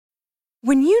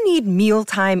When you need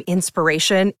mealtime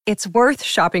inspiration, it's worth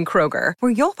shopping Kroger,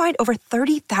 where you'll find over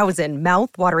 30,000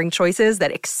 mouth-watering choices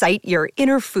that excite your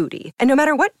inner foodie. And no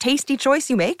matter what tasty choice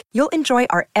you make, you'll enjoy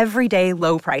our everyday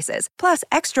low prices, plus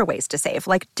extra ways to save,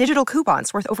 like digital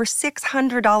coupons worth over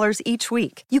 $600 each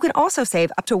week. You can also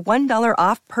save up to $1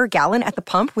 off per gallon at the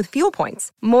pump with fuel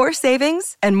points. More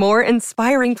savings and more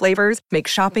inspiring flavors make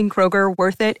shopping Kroger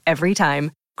worth it every time.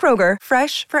 Kroger,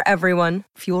 fresh for everyone.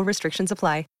 Fuel restrictions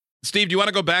apply. Steve, do you want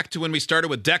to go back to when we started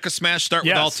with Deca Smash? Start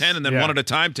with all 10 and then one at a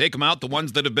time, take them out, the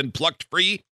ones that have been plucked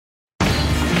free?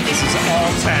 This is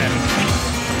all 10.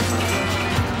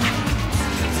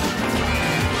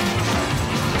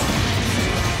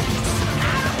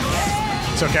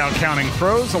 Took out Counting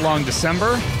Crows along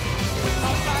December.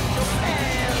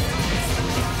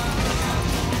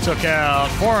 Took out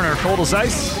Foreigner, Cold as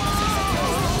Ice.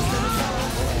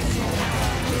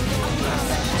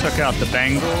 Took out the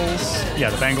Bangles. Yeah,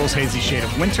 the Bangles, Hazy Shade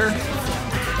of Winter.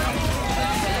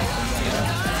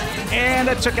 And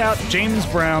I took out James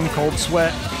Brown, Cold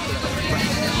Sweat.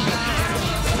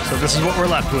 So this is what we're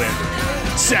left with.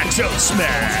 Saxo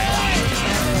Smash.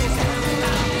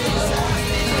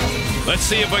 Let's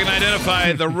see if we can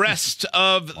identify the rest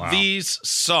of these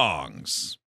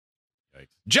songs. Yikes.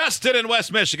 Justin in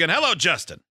West Michigan. Hello,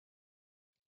 Justin.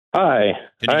 Hi.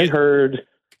 I heard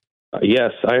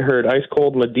Ice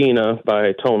Cold Medina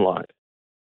by Tone Loc.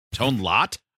 Tone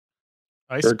Lot?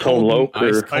 Or Tone Loc.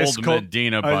 Ice Cold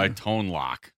Medina by Tone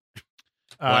Loc.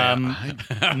 Are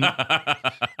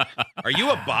you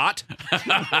a bot?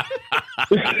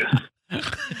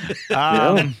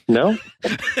 No.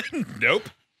 Nope.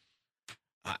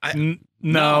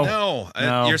 No.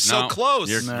 You're so close.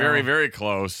 You're very, very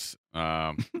close.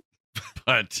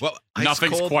 But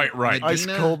nothing's quite right. Ice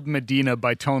Cold Medina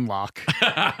by Tone Loc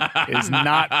is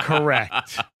not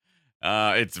correct.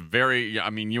 It's very, I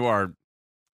mean, you're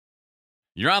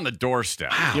on the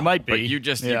doorstep. Wow. You might be. But you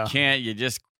just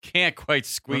can't quite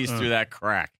squeeze through that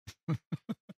crack.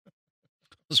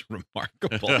 That's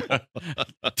remarkable.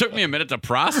 It took me a minute to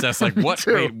process, like,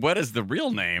 what is the real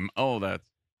name? Oh, that's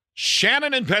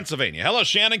Shannon in Pennsylvania. Hello,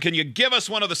 Shannon. Can you give us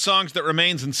one of the songs that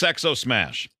remains in Sexo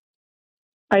Smash?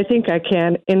 I think I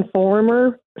can.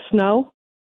 Informer, Snow.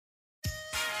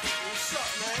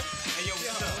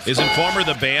 Is Informer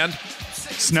the band?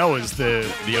 Snow is the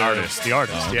artist. The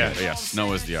artist, okay. Yeah,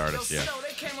 Snow is the artist, yeah.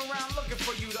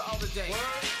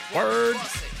 Word.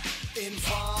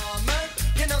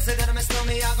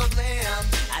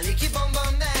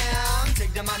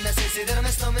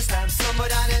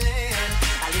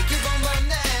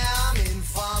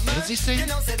 What does he say?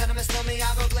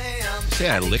 Say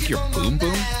I lick your boom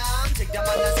boom?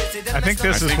 I think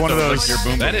this is one of those. Your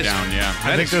boom that boom is down, yeah.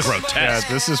 That is grotesque. Yeah,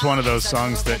 this is one of those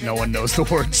songs that no one knows the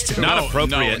words to. Not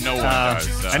appropriate. No one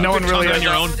does. And no one really on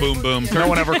your own boom boom. No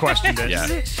one ever questioned it. Yeah.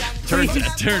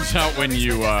 Turns out when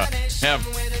you have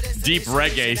deep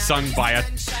reggae sung by a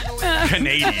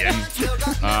Canadian,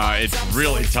 it's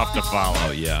really tough to follow.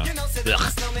 Oh, yeah.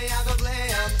 Ugh.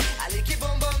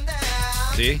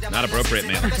 See? Not appropriate,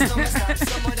 man.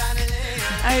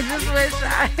 I just wish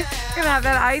I could have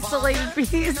that isolated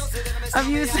piece of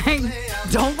you saying,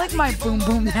 "Don't lick my boom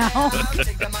boom now."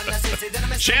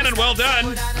 Shannon, well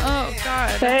done. Oh,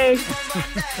 God. Thanks.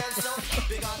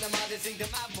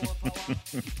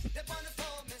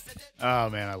 Oh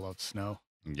man, I love Snow.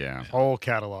 Yeah. Whole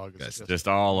catalog is Just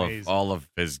all of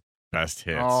his best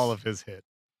hits. all of his hits.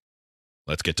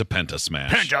 Let's get to Penta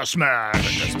Smash. Penta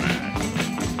Smash.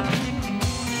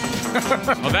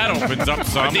 Well, that opens up Are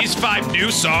some. these 5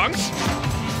 new songs?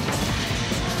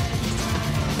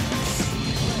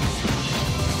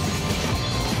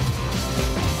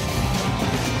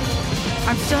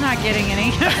 I'm still not getting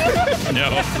any.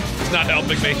 No, it's not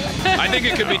helping me. I think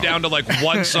it could be down to like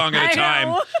one song at a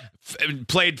time.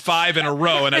 Played 5 in a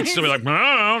row, and I'd still be like,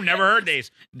 oh, never heard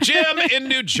these. Jim in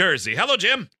New Jersey. Hello,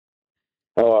 Jim.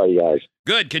 How are you guys?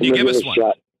 Good. Can you give us one?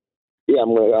 Shot. Yeah,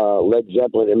 I'm going to Led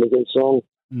Zeppelin Immigrant Song.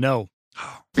 No.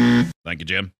 Thank you,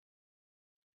 Jim.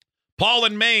 Paul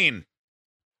in Maine.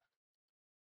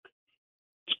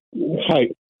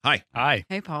 Hi. Hi.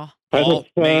 Hey, Paul. Paul,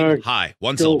 Maine. Hi.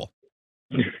 One syllable.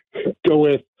 Go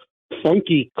with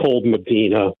Funky Cold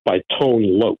Medina by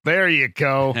Tone Loc. There you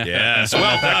go. Yes.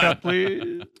 Well Back done. up,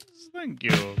 please. Thank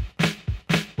you.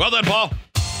 Well done, Paul.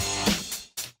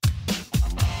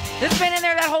 This has been in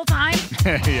there that whole time?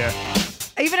 Yeah.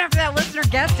 Even after that listener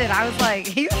guessed it, I was like,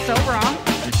 he was so wrong.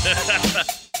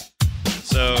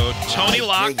 So, Tony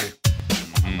Loc.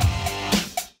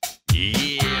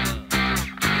 Yeah.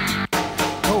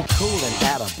 So cool and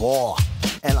at a ball.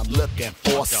 and I'm looking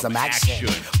for some action.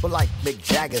 But like Mick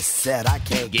Jagger said, I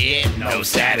can't get no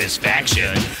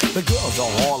satisfaction. The girls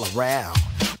are all around,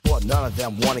 but none of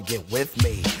them want to get with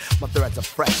me. My threads are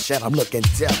fresh and I'm looking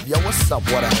deaf. Yo, what's up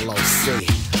with LOC?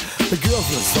 The girls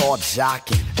was all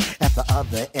jocking at the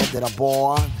other end of the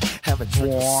bar. Have a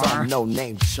drink with some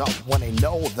no-name chump when they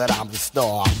know that I'm the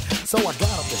star. So I got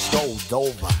up and strolled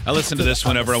over. I listen to this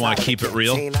whenever I want to keep it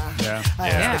real. Yeah. I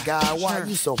asked the guy, why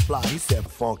you so fly? He said,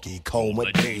 Funky Cold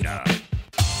Medina.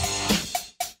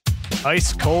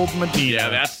 Ice Cold Medina. Yeah,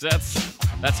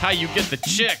 that's how you get the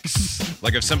chicks.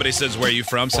 Like if somebody says, where are you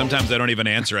from? Sometimes I don't even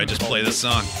answer. I just play the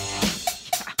song.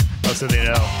 Oh, so they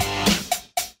know.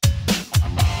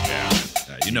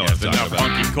 You know what I'm talking about.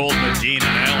 Funky Cold Medina.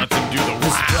 Now let them do the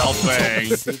wow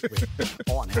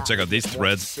thing. Check out these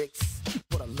threads.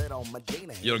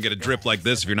 You don't get a drip like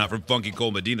this if you're not from funky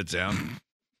cold Medina town.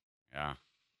 Yeah.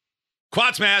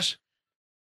 Quad smash.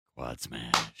 Quad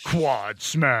smash. Quad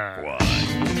smash. Quad.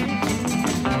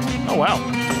 Oh, wow.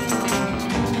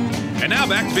 And now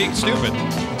back to being stupid.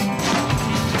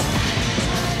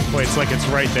 Wait, it's like it's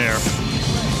right there.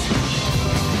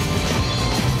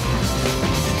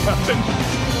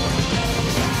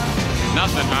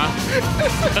 Nothing, huh?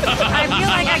 I feel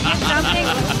like I get something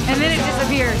and then it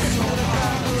disappears.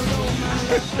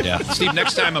 Yeah. Steve,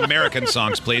 next time American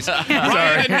songs, please. Sorry.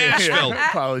 Ryan in Nashville. Yeah,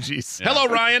 apologies. Yeah. Hello,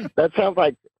 Ryan. That sounds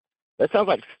like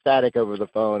static over the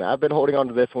phone. I've been holding on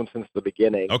to this one since the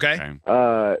beginning. Okay.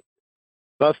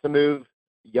 Bust a Move,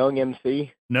 Young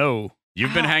MC. No.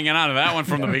 You've been hanging on to that one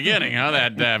from the beginning, huh?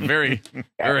 That very,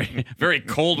 very, very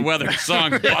cold weather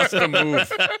song, Bust a Move.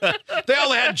 They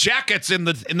all had jackets in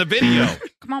the video.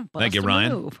 Come on, bust Thank you, a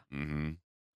Ryan. move.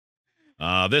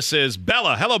 Mm-hmm. This is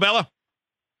Bella. Hello, Bella.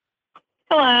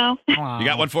 Hello. You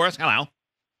got one for us? Hello.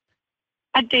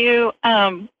 I do.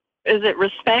 Is it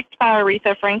Respect by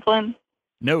Aretha Franklin?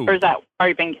 No. Or is that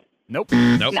already been? Nope.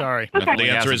 Nope. Sorry. Okay. The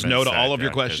answer is no to all of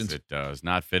your questions. It does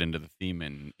not fit into the theme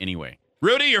in any way.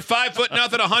 Rudy, you're 5'0",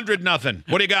 100.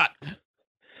 What do you got?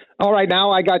 All right, now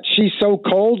I got She's So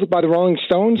Cold by the Rolling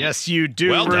Stones. Yes, you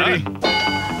do, Well Rudy. done.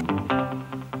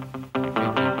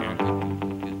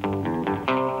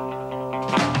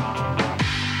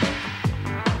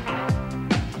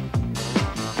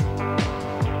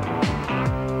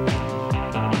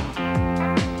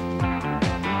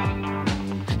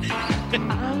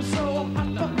 I'm so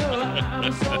hot for her.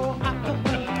 I'm so hot for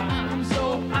her. I'm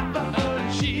so hot for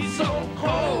her. She's so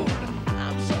cold.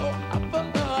 I'm so hot for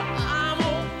her. I'm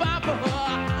on fire for her.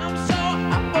 I'm so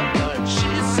hot for her.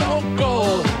 She's so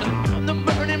cold. I'm the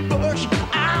burning bush.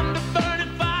 I'm the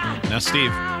burning fire. Now,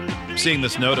 Steve, I'm seeing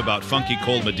this note about Funky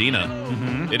Cold Medina.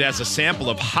 Mm-hmm. It has a sample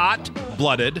of Hot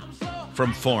Blooded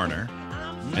from Foreigner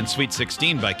and Sweet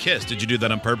 16 by Kiss. Did you do that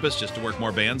on purpose just to work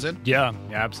more bands in? Yeah,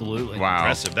 absolutely. Wow.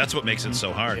 Impressive. That's what makes it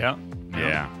so hard. Yeah.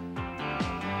 Yeah.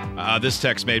 This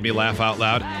text made me laugh out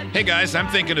loud. Hey, guys, I'm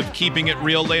thinking of keeping it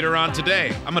real later on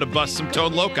today. I'm going to bust some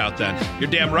Tone Loc out then. You're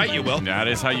damn right you will. That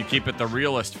is how you keep it the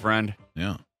realest, friend.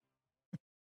 Yeah.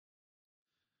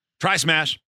 Try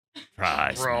Smash.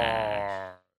 Try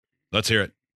smash. Let's hear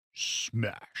it.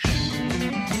 Smash.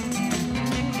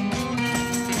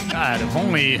 God, if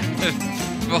only...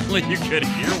 If only you could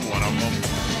hear one of them.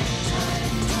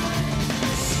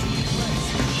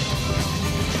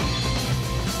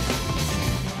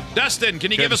 Dustin,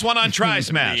 can you give us one on Try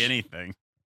Smash? Be anything.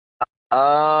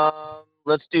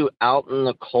 Let's do Out in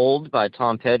the Cold by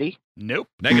Tom Petty. Nope.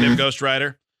 Negative, Ghost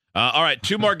Rider. All right,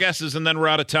 2 more guesses and then we're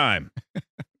out of time.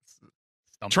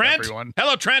 Trent? Everyone.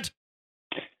 Hello, Trent.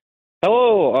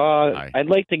 Hello. Hi. I'd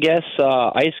like to guess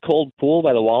Ice Cold Pool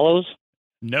by the Wallows.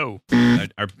 No.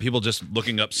 Are people just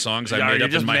looking up songs I Are made you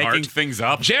up just in my making heart? things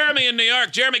up? Jeremy in New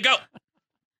York. Jeremy, go.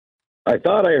 I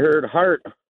thought I heard Heart,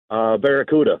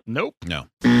 Barracuda. Nope. No,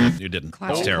 you didn't.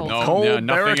 That's Cold. terrible. No, Cold no, nothing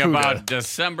Barracuda. about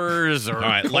Decembers or All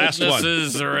right, last one.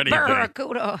 coldnesses or anything.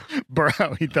 Barracuda.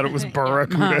 He thought it was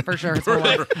Barracuda. For sure. It's a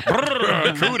lie.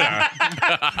 Barracuda.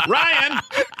 Ryan.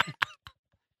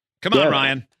 Come on, Yes.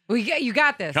 Ryan. You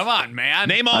got this. Come on, man.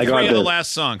 Name all I 3 got of the this.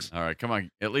 last songs. All right, come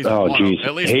on. At least Oh, one. jeez.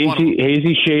 At least one of them.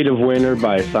 Hazy Shade of Winter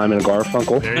by Simon and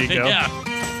Garfunkel. There you go. Yeah.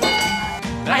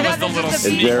 I That was thought the this little was the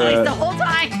Is sneaky. there place a- the whole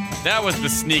time. That was the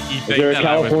sneaky Is thing there a that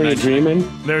I was California mentioning.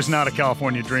 Dreamin'? There's not a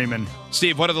California Dreamin'.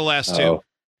 Steve, what are the last 2? Oh.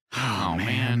 Oh,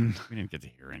 man. We didn't get to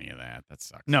hear any of that. That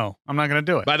sucks. No, I'm not going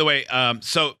to do it. By the way,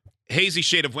 so Hazy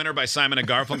Shade of Winter by Simon and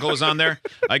Garfunkel was on there.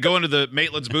 I go into the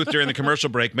Maitland's booth during the commercial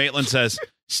break. Maitland says,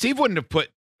 Steve wouldn't have put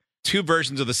 2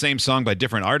 versions of the same song by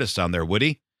different artists on there, would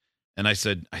he? And I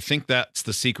said, I think that's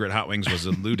the secret Hot Wings was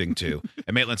alluding to.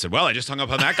 And Maitland said, well, I just hung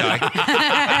up on that guy.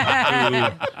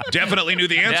 Who definitely knew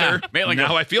the answer. Yeah. Maitland now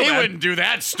goes, I feel he bad. wouldn't do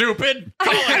that, stupid.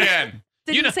 Call it again.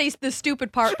 Didn't say the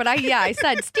stupid part, but I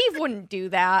said Steve wouldn't do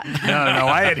that. No,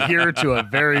 I adhere to a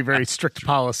very, very strict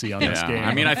policy on this game.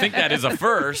 I mean, I think that is a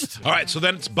first. All right, so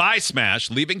then it's by Smash,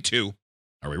 leaving 2.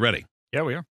 Are we ready? Yeah,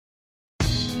 we are.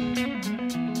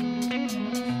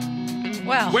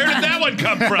 Well, Where did that one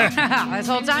come from? this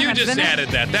whole time You I've just been added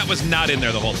that. That was not in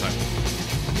there the whole time.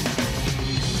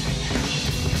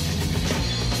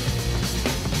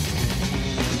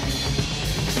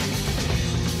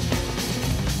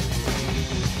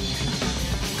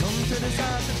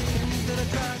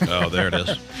 Oh, there it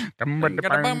is.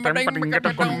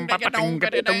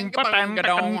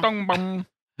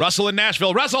 Russell in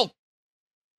Nashville. Russell!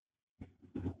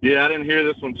 Yeah, I didn't hear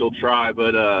this one till try,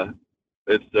 but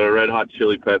it's the Red Hot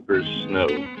Chili Peppers Snow.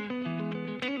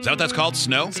 Is that what that's called?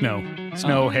 Snow? Snow,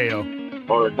 Heyo.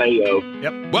 Or Heyo.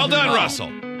 Yep. Well done, Russell.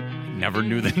 Never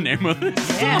knew the name of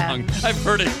this song. I've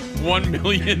heard it 1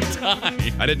 million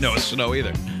times. I didn't know it was Snow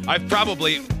either. I've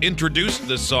probably introduced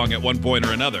this song at one point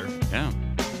or another. Yeah.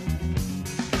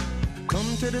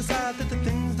 Come to decide that the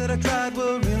things that I tried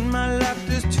were in my life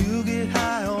just to get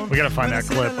high on. We got to find that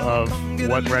clip of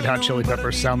what Red Hot Chili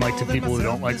Peppers sound like to people who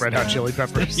don't like Red Hot Chili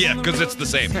Peppers. Yeah, because it's the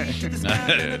same.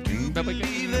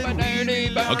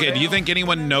 Okay, do you think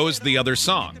anyone knows the other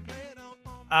song?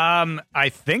 I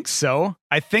think so.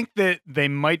 I think that they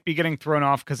might be getting thrown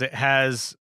off because it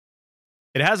has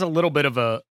a little bit of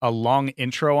a long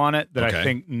intro on it that I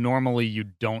think normally you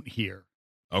don't hear.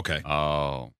 Okay.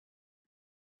 Oh.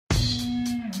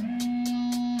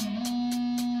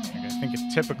 I think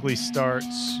it typically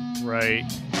starts right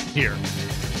here.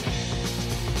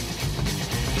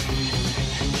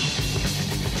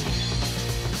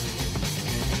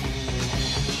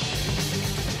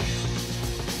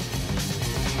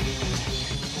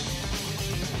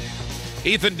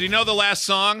 Ethan, do you know the last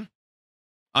song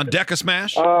on Deca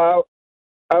Smash? I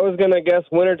was going to guess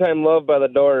Wintertime Love by the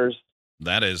Doors.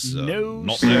 That is no,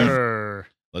 not sir. there.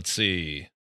 Let's see.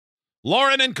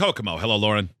 Lauren in Kokomo. Hello,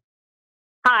 Lauren.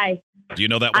 Hi. Do you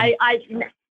know that one?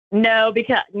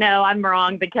 No, I'm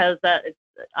wrong because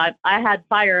I had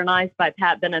Fire and Ice by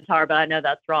Pat Benatar, but I know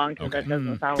that's wrong because that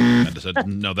doesn't sound like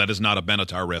No, that is not a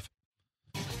Benatar riff.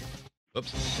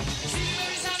 Oops.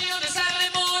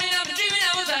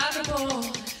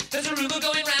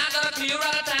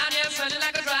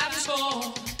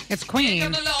 It's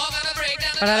Queen,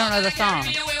 but I don't know the song.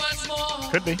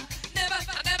 Could be.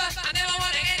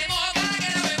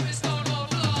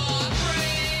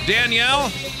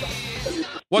 Danielle,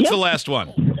 what's the last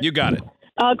one? You got it.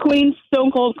 Queen,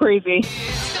 Stone Cold Crazy.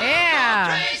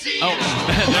 Yeah. Oh,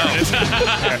 there it is.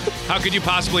 How could you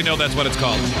possibly know that's what it's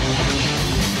called?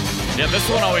 Yeah, this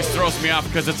one always throws me off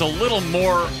because it's a little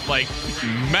more like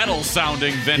metal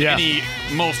sounding than any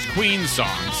most Queen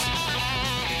songs.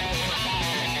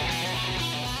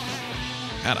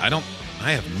 God,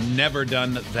 I have never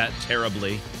done that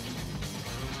terribly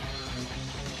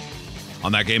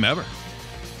on that game ever.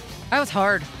 That was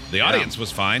hard. The audience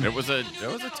was fine. It was a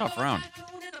tough round.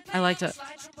 I liked it.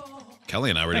 Kelly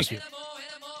and I were just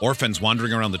orphans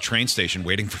wandering around the train station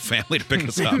waiting for family to pick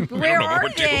us up. We Where don't know what are we're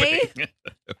they? doing.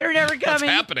 They're never coming. What's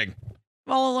happening?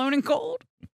 All alone and cold.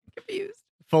 Confused.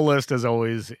 Full list, as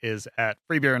always, is at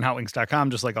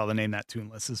freebeerandhotwings.com, just like all the Name That Tune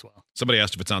lists as well. Somebody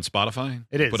asked if it's on Spotify?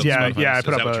 It is. Put up Yeah, Spotify. I Is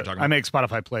put that up what you're talking I about? make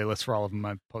Spotify playlists for all of them.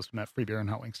 I post them at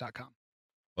freebeerandhotwings.com.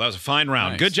 Well, that was a fine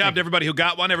round. Nice. Good job to everybody who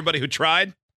got one, everybody who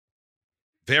tried.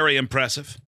 Very impressive.